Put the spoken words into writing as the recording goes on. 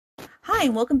Hi,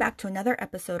 and welcome back to another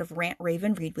episode of Rant, Rave,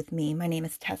 and Read with me. My name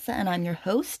is Tessa, and I'm your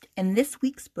host, and this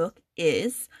week's book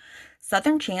is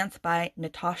Southern Chance by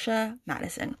Natasha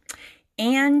Madison.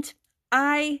 And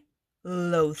I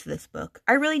loathe this book.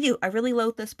 I really do. I really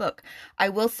loathe this book. I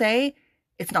will say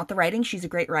it's not the writing. She's a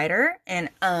great writer, and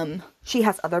she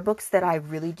has other books that I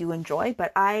really do enjoy,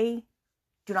 but I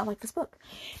do not like this book.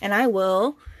 And I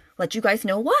will let you guys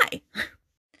know why.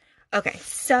 Okay,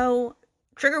 so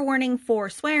trigger warning for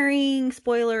swearing,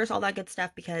 spoilers, all that good stuff,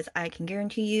 because I can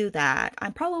guarantee you that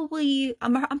I'm probably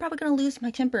gonna lose my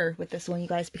temper with this one, you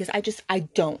guys, because I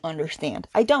don't understand.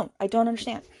 I don't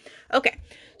understand. Okay,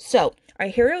 so our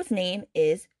hero's name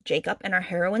is Jacob, and our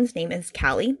heroine's name is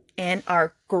Callie, and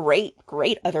our great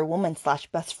other woman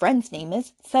 / best friend's name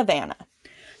is Savannah.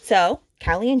 So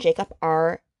Callie and Jacob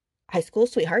are high school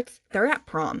sweethearts. They're at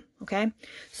prom, okay?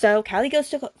 So Callie goes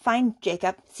to find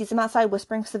Jacob, sees him outside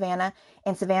whispering Savannah,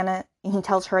 and he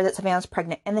tells her that Savannah's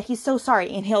pregnant and that he's so sorry,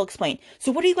 and he'll explain.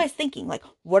 So what are you guys thinking? Like,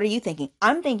 what are you thinking?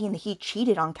 I'm thinking that he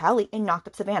cheated on Callie and knocked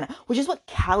up Savannah, which is what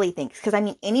Callie thinks. Because, I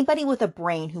mean, anybody with a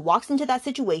brain who walks into that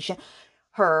situation,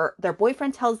 their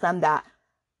boyfriend tells them that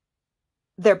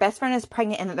their best friend is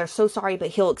pregnant and that they're so sorry, but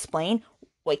he'll explain,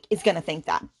 like, is going to think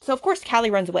that. So, of course,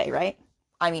 Callie runs away, right?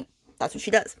 I mean, that's what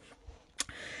she does.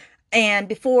 And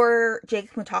before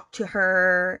Jacob can talk to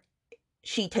her,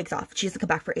 she takes off. She doesn't come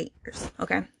back for 8 years.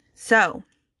 Okay. So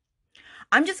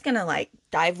I'm just going to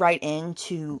dive right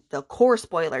into the core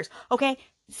spoilers. Okay.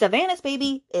 Savannah's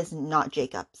baby is not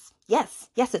Jacob's. Yes,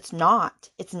 it's not.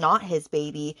 It's not his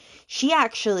baby. She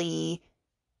actually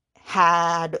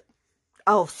had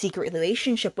secret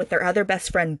relationship with their other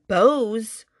best friend,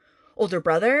 Beau's older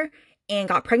brother, and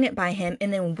got pregnant by him,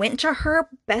 and then went to her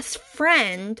best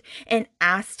friend and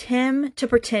asked him to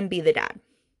pretend be the dad.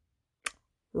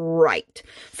 Right.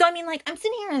 So, I mean, I'm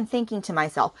sitting here and thinking to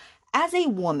myself, as a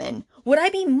woman, would I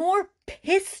be more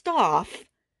pissed off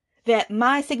that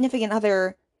my significant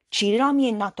other cheated on me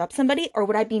and knocked up somebody, or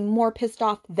would I be more pissed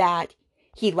off that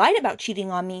he lied about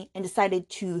cheating on me and decided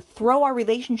to throw our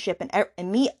relationship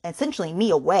and me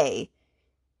away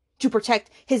to protect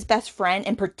his best friend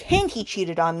and pretend he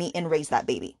cheated on me and raise that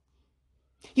baby?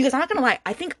 You guys, I'm not gonna lie,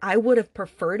 I think I would have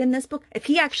preferred in this book if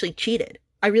he actually cheated.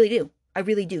 I really do,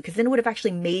 because then it would have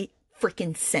actually made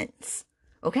freaking sense.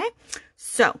 Okay?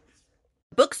 So,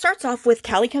 the book starts off with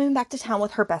Callie coming back to town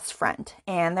with her best friend,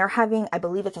 and they're having, I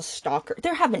believe it's a stalker,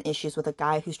 they're having issues with a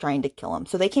guy who's trying to kill him,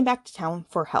 so they came back to town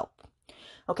for help.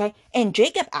 Okay? And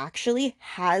Jacob actually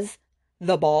has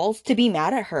the balls to be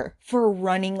mad at her for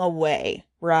running away,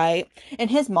 right? And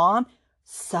his mom,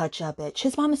 such a bitch.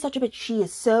 His mom is such a bitch. She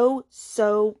is so,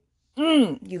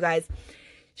 you guys,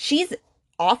 she's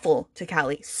awful to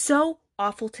Callie. So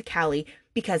awful to Callie,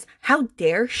 because how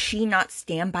dare she not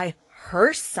stand by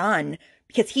her son,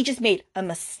 because he just made a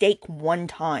mistake one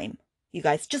time. You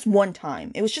guys, just one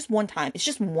time. It was just one time. It's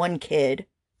just one kid.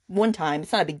 One time.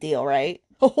 It's not a big deal, right?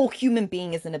 A whole human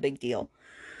being isn't a big deal.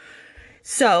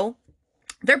 So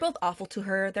they're both awful to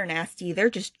her. They're nasty.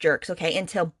 They're just jerks, okay?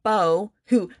 Until Beau,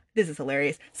 who, this is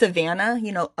hilarious, Savannah,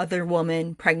 other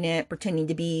woman, pregnant,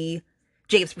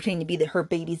 Jacob's pretending to be her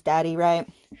baby's daddy, right?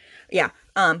 Yeah.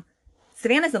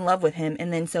 Savannah's in love with him,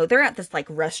 and then so they're at this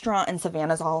restaurant, and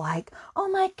Savannah's all like, "Oh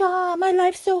my god, my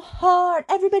life's so hard.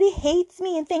 Everybody hates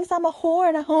me and thinks I'm a whore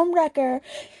and a homewrecker.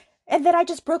 And then I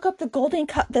just broke up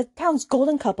the town's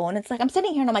golden couple." And it's I'm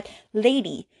sitting here and I'm like,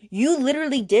 lady, you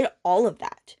literally did all of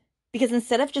that. Because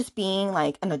instead of just being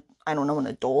an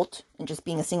adult and just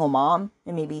being a single mom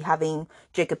and maybe having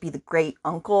Jacob be the great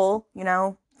uncle,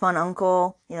 fun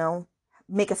uncle,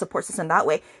 make a support system that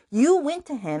way, you went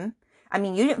to him. I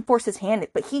mean, you didn't force his hand,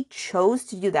 but he chose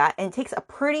to do that. And it takes a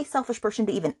pretty selfish person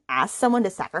to even ask someone to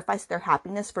sacrifice their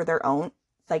happiness for their own,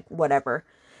 whatever.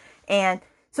 And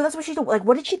so that's what she did.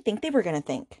 What did she think they were going to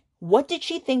think? What did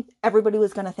she think everybody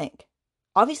was going to think?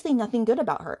 Obviously nothing good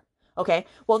about her. Okay.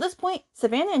 Well, at this point,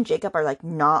 Savannah and Jacob are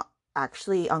not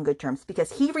actually on good terms,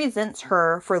 because he resents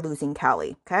her for losing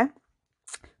Callie. Okay.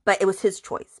 But it was his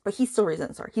choice, but he still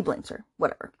resents her. He blames her,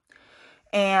 whatever.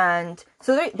 And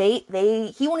so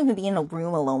he won't even be in a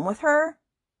room alone with her.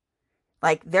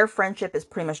 Their friendship is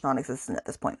pretty much non-existent at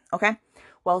this point. Okay.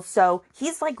 Well, so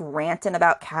he's ranting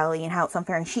about Callie and how it's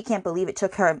unfair, and she can't believe it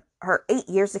took her 8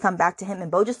 years to come back to him.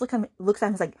 And Beau just looks at him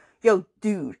and is like, "Yo,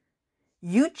 dude,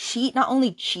 you not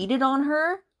only cheated on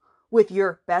her with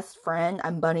your best friend,"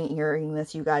 I'm bunny earring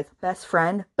this, you guys, best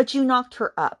friend, "but you knocked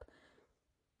her up.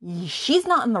 She's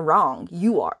not in the wrong.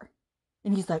 You are."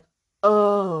 And he's like,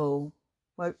 "Oh,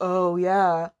 oh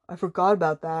yeah, I forgot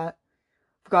about that.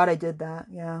 Forgot I did that.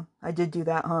 Yeah, I did do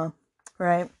that, huh?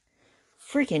 Right?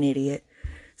 Freaking idiot."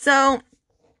 So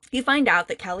You find out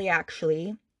that Kelly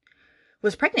actually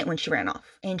was pregnant when she ran off,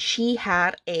 and she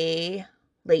had a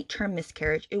late-term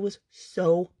miscarriage. It was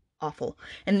so awful.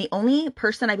 And the only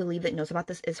person I believe that knows about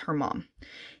this is her mom.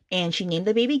 And she named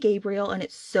the baby Gabriel, and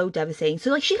it's so devastating. So,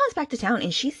 like, she comes back to town,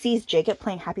 and she sees Jacob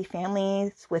playing Happy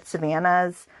Families with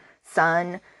Savannah's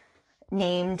son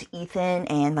named Ethan,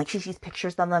 and, like, she sees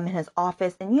pictures of them in his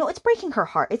office, and, you know, it's breaking her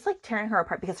heart. It's, like, tearing her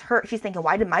apart, because she's thinking,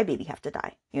 why did my baby have to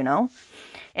die, you know?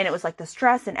 And it was, like, the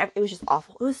stress, and it was just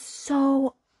awful. It was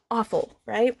so awful,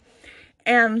 right?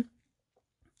 And,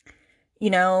 you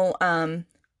know,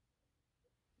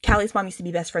 Callie's mom used to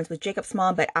be best friends with Jacob's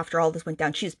mom, but after all this went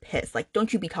down, she was pissed. Like,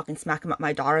 don't you be talking smack about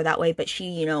my daughter that way. But she,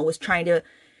 you know, was trying to...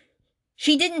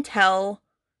 She didn't tell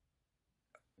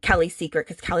Kelly's secret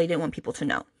because Kelly didn't want people to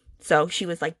know. So she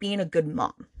was, like, being a good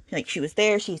mom. Like, she was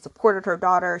there. She supported her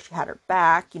daughter. She had her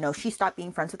back. You know, she stopped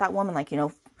being friends with that woman. Like, you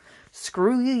know,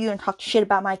 screw you. You don't talk shit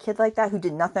about my kid like that who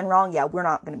did nothing wrong. Yeah, we're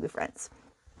not going to be friends.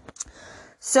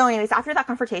 So anyways, after that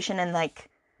confrontation and, like,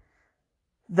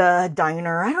 the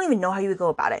diner, I don't even know how you would go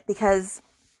about it, because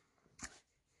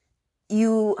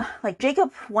you, like,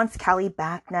 Jacob wants Callie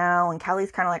back now, and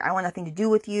Callie's kind of like, I want nothing to do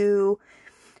with you.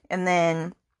 And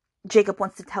then Jacob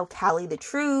wants to tell Callie the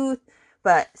truth,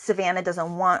 but Savannah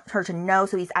doesn't want her to know,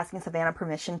 so he's asking Savannah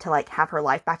permission to, like, have her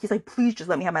life back. He's like, please just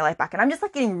let me have my life back. And I'm just,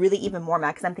 like, getting really even more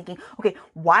mad, because I'm thinking, okay,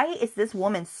 why is this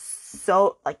woman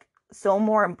so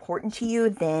more important to you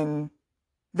than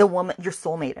the woman, your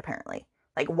soulmate, apparently?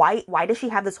 Like, why does she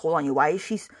have this hold on you? Why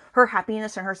is her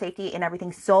happiness and her safety and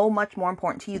everything so much more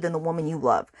important to you than the woman you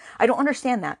love? I don't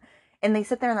understand that. And they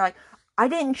sit there and they're like, I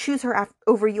didn't choose her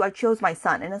over you. I chose my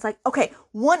son. And it's like, okay,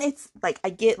 one, it's like, I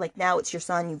get, like, now it's your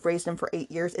son. You've raised him for 8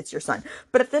 years. It's your son.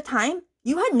 But at the time,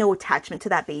 you had no attachment to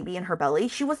that baby in her belly.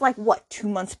 She was, like, what, 2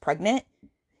 months pregnant?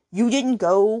 You didn't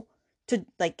go to,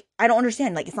 like, I don't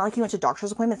understand. Like, it's not like he went to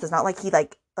doctor's appointments. It's not like he,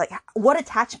 like, what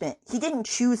attachment? He didn't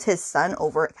choose his son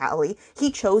over Callie. He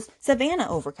chose Savannah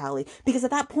over Callie. Because at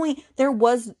that point, there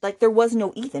was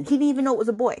no Ethan. He didn't even know it was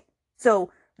a boy.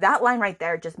 So that line right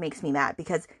there just makes me mad,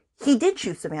 because he did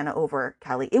choose Savannah over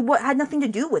Callie. It had nothing to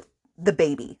do with the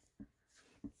baby.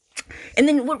 And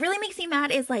then what really makes me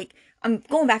mad is, like, I'm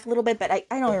going back a little bit, but I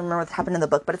don't even remember what happened in the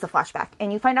book, but it's a flashback.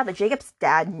 And you find out that Jacob's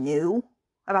dad knew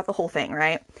about the whole thing,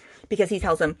 right? Because he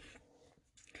tells him,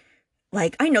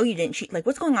 like, I know you didn't cheat. Like,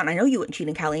 what's going on? I know you wouldn't cheat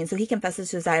on Callie. And so he confesses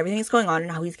to his dad everything that's going on and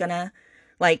how he's gonna,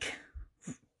 like,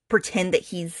 pretend that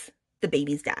he's the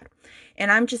baby's dad.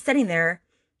 And I'm just sitting there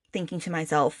thinking to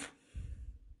myself,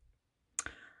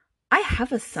 I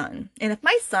have a son. And if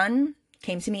my son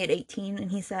came to me at 18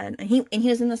 and he said, and he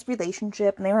was in this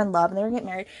relationship and they were in love and they were getting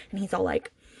married, and he's all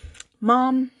like,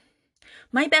 Mom,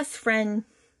 my best friend,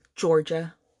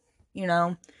 Georgia, you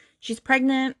know, she's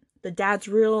pregnant. The dad's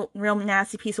real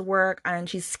nasty piece of work, and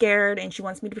she's scared, and she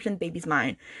wants me to pretend the baby's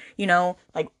mine. You know,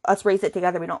 like, us raise it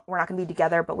together. We're not going to be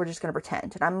together, but we're just going to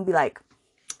pretend. And I'm going to be like,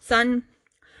 son,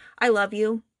 I love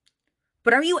you,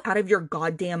 but are you out of your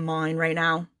goddamn mind right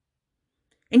now?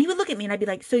 And he would look at me, and I'd be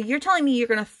like, so you're telling me you're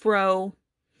going to throw,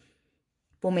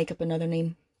 we'll make up another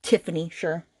name, Tiffany,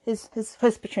 sure. His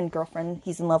pretend girlfriend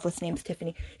he's in love with, name's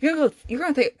Tiffany. You're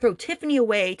gonna throw Tiffany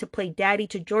away to play daddy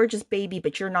to George's baby,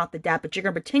 but you're not the dad, but you're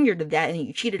gonna pretend you're the dad, and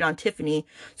you cheated on Tiffany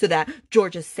so that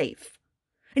George is safe.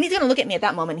 And he's gonna look at me at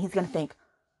that moment, and he's gonna think,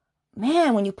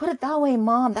 man, when you put it that way,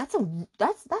 Mom, that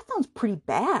sounds pretty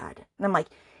bad. And I'm like,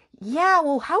 yeah,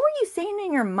 well, how are you saying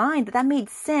in your mind that made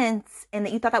sense and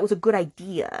that you thought that was a good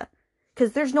idea?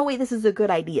 Because there's no way this is a good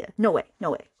idea. No way.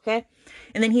 Okay?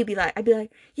 And then I'd be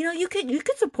like, you know, you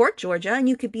could support Georgia, and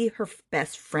you could be her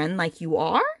best friend like you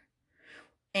are.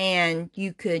 And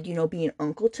you could, you know, be an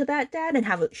uncle to that dad,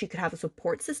 and she could have a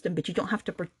support system, but you don't have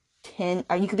to pretend,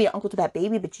 or you could be an uncle to that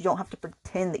baby, but you don't have to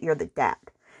pretend that you're the dad.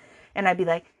 And I'd be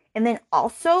like, and then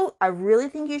also, I really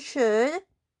think you should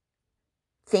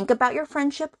think about your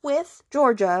friendship with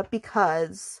Georgia,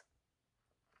 because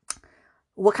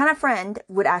what kind of friend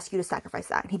would ask you to sacrifice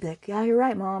that? And he'd be like, yeah, you're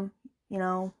right, Mom. You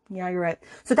know, yeah, you're right.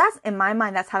 So that's, in my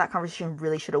mind, that's how that conversation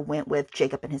really should have went with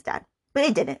Jacob and his dad. But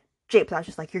it didn't. Jacob was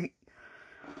just like,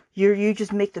 you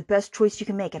just make the best choice you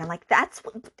can make. And I'm like, that's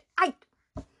what,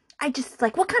 I just,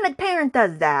 like, what kind of parent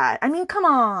does that? I mean, come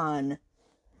on.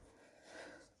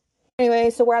 Anyway,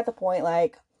 so we're at the point,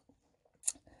 like,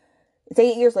 it's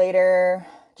 8 years later.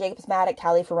 Jacob's mad at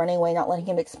Callie for running away, not letting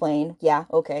him explain. Yeah,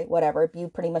 okay, whatever. You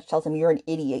pretty much tells him, you're an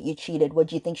idiot. You cheated. What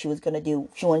do you think she was going to do?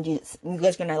 She wanted you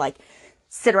guys going to, like,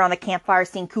 sit around the campfire,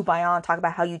 sing Kumbaya, and talk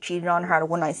about how you cheated on her at a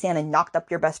one-night stand and knocked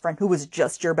up your best friend, who was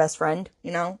just your best friend,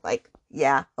 you know? Like,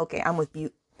 yeah, okay, I'm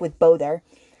with Bo there.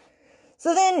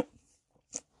 So then,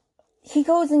 he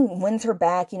goes and wins her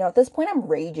back. At this point I'm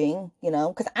raging,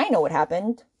 because I know what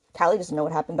happened. Callie doesn't know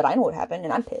what happened, but I know what happened,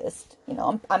 and I'm pissed.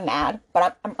 I'm mad,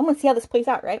 but I'm going to see how this plays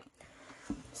out, right?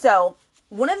 So,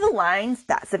 one of the lines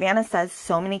that Savannah says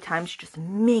so many times just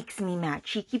makes me mad.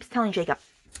 She keeps telling Jacob,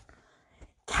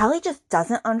 Callie just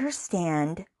doesn't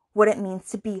understand what it means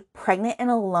to be pregnant and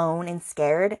alone and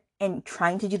scared and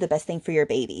trying to do the best thing for your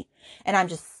baby. And I'm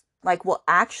just like, well,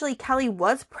 actually, Callie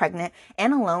was pregnant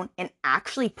and alone and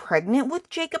actually pregnant with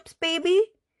Jacob's baby.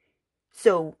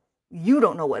 So you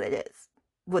don't know what it is,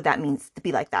 what that means to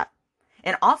be like that.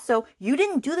 And also, you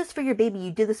didn't do this for your baby.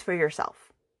 You did this for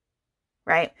yourself.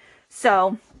 Right?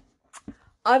 So,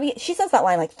 she says that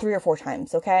line like 3 or 4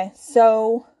 times, okay?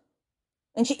 So,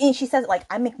 and she says, like,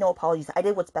 I make no apologies. I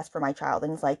did what's best for my child.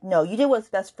 And it's like, no, you did what's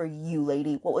best for you,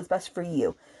 lady. What was best for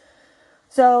you?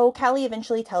 So Callie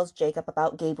eventually tells Jacob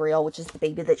about Gabriel, which is the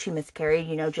baby that she miscarried.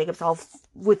 Jacob's all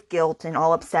with guilt and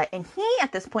all upset. And he,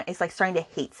 at this point, is like starting to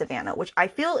hate Savannah, which I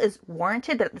feel is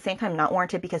warranted, but at the same time not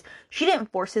warranted, because she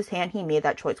didn't force his hand. He made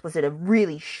that choice. Was it a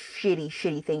really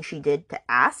shitty thing she did to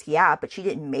ask? Yeah, but she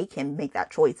didn't make him make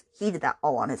that choice. He did that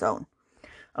all on his own.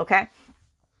 Okay?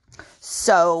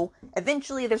 So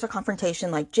eventually there's a confrontation.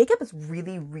 Like, Jacob is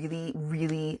really, really,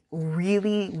 really,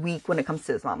 really weak when it comes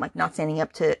to his mom, like not standing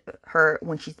up to her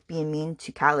when she's being mean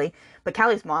to Callie. But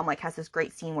Callie's mom like has this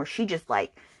great scene where she just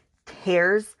like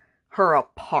tears her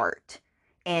apart.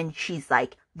 And she's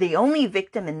like, the only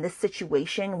victim in this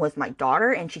situation was my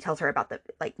daughter. And she tells her about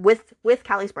with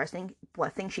Callie's blessing,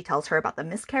 she tells her about the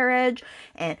miscarriage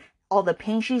and all the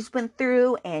pain she's went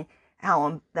through and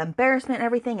how the embarrassment and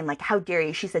everything, and like, how dare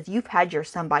you? She says, you've had your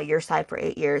son by your side for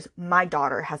 8 years. My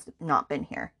daughter has not been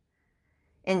here.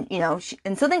 And,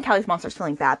 and so then Callie's mom starts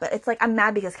feeling bad, but it's like, I'm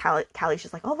mad because Callie's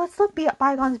just like, oh, let's let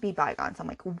bygones be bygones. I'm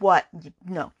like, what?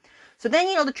 No. So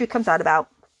then, the truth comes out about,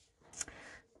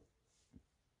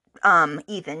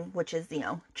 Ethan, which is,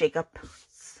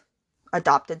 Jacob's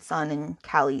adopted son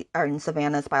and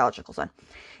Savannah's biological son.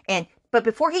 But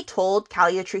before he told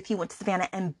Callie the truth, he went to Savannah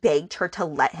and begged her to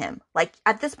let him. Like,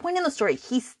 at this point in the story,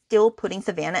 he's still putting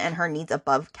Savannah and her needs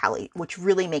above Callie, which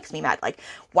really makes me mad. Like,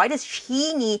 why does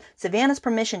he need Savannah's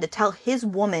permission to tell his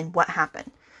woman what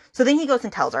happened? So then he goes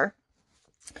and tells her.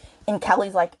 And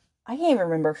Callie's like, I can't even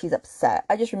remember if she's upset.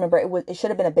 I just remember it should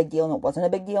have been a big deal and it wasn't a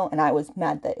big deal. And I was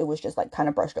mad that it was just like kind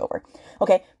of brushed over.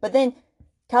 Okay, but then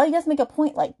Callie does make a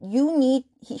point. Like,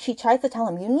 she tries to tell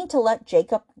him, you need to let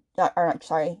Jacob,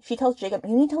 she tells Jacob,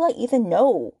 you need to let Ethan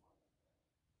know.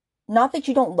 Not that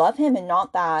you don't love him and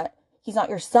not that he's not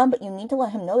your son, but you need to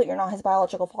let him know that you're not his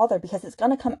biological father, because it's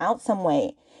going to come out some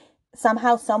way.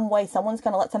 Somehow, some way, someone's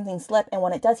going to let something slip. And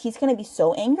when it does, he's going to be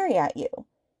so angry at you.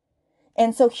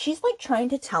 And so she's like trying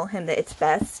to tell him that it's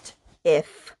best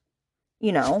if,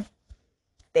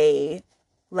 they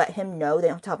let him know. They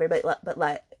don't tell everybody, but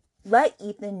let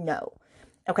Ethan know.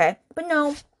 Okay? But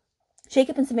no,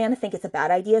 Jacob and Savannah think it's a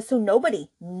bad idea. So nobody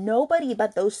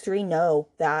but those 3 know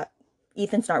that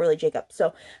Ethan's not really Jacob.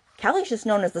 So Callie's just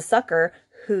known as the sucker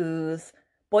whose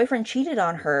boyfriend cheated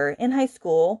on her in high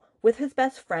school with his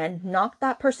best friend, knocked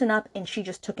that person up, and she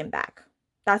just took him back.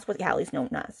 That's what Callie's known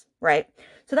as, right?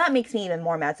 So that makes me even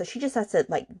more mad. So she just has to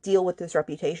like deal with this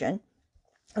reputation.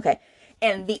 Okay.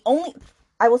 And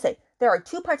I will say, there are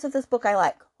 2 parts of this book I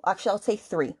like. Actually, I'll say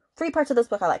 3. 3 parts of this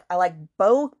book I like. I like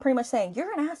Bo pretty much saying,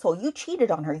 you're an asshole. You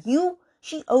cheated on her.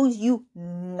 She owes you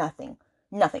nothing.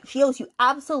 Nothing. She owes you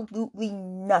absolutely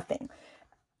nothing.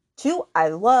 2, I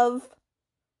love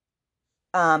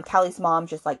Callie's mom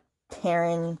just like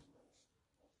tearing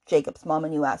Jacob's mom a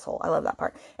new asshole. I love that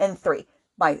part. And 3,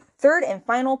 my third and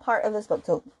final part of this book,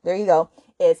 so there you go,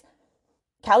 is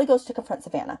Callie goes to confront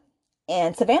Savannah.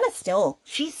 And Savannah's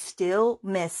she's still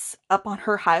miss up on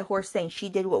her high horse, saying she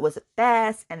did what was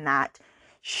best, and that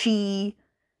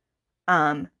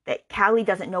that Callie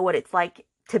doesn't know what it's like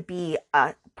to be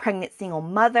a pregnant single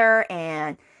mother,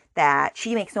 and that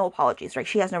she makes no apologies, right?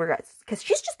 She has no regrets, because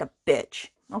she's just a bitch,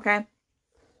 okay?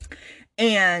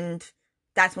 And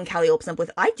that's when Callie opens up with,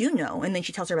 I do know. And then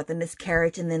she tells her about the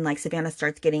miscarriage, and then like Savannah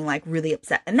starts getting like really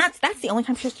upset. And that's the only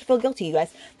time she starts to feel guilty, you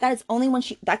guys. That is only when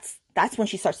that's when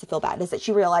she starts to feel bad, is that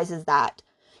she realizes that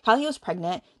Callie was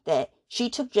pregnant, that she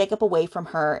took Jacob away from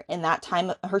her in that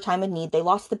time, her time of need. They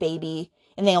lost the baby,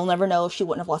 and they'll never know if she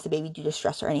wouldn't have lost the baby due to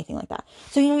stress or anything like that.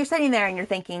 So, you're sitting there and you're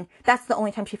thinking, that's the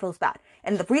only time she feels bad.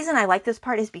 And the reason I like this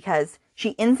part is because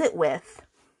she ends it with,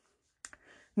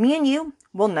 me and you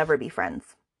will never be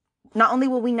friends. Not only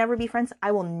will we never be friends,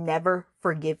 I will never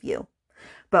forgive you.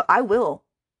 But I will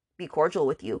be cordial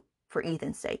with you for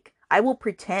Ethan's sake. I will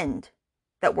pretend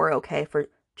that we're okay for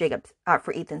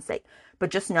Ethan's sake. But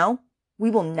just know,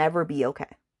 we will never be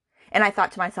okay. And I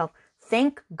thought to myself,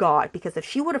 thank God, because if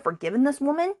she would have forgiven this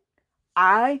woman,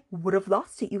 I would have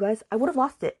lost it, you guys. I would have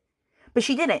lost it. But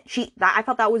she didn't. I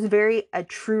felt that was a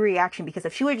true reaction, because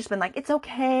if she would have just been like, it's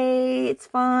okay, it's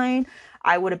fine,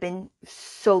 I would have been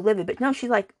so livid. But no, she's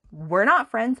like, we're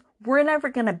not friends. We're never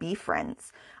going to be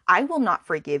friends. I will not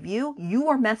forgive you. You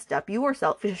are messed up. You are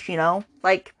selfish,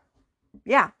 like,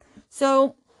 yeah.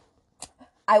 So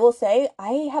I will say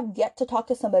I have yet to talk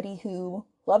to somebody who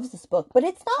loves this book, but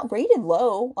it's not rated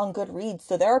low on Goodreads.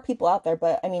 So there are people out there,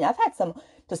 but I mean, I've had some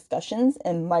discussions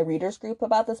in my readers group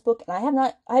about this book, and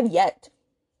I have yet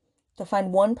to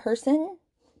find one person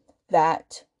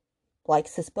that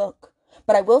likes this book.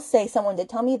 But I will say, someone did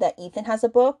tell me that Ethan has a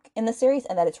book in the series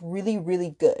and that it's really,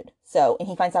 really good. So, and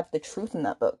he finds out the truth in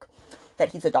that book,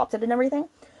 that he's adopted and everything.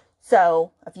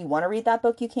 So, if you want to read that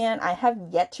book, you can. I have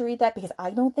yet to read that because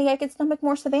I don't think I could stomach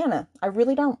more Savannah. I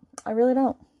really don't. I really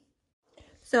don't.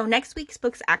 So, next week's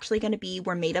book's actually going to be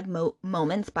We're Made of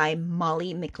Moments by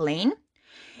Molly McLean.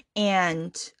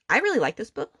 And I really like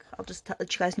this book. I'll just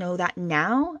let you guys know that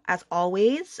now. As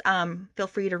always, feel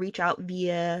free to reach out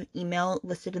via email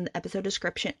listed in the episode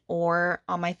description or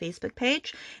on my Facebook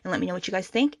page and let me know what you guys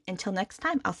think. Until next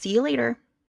time, I'll see you later.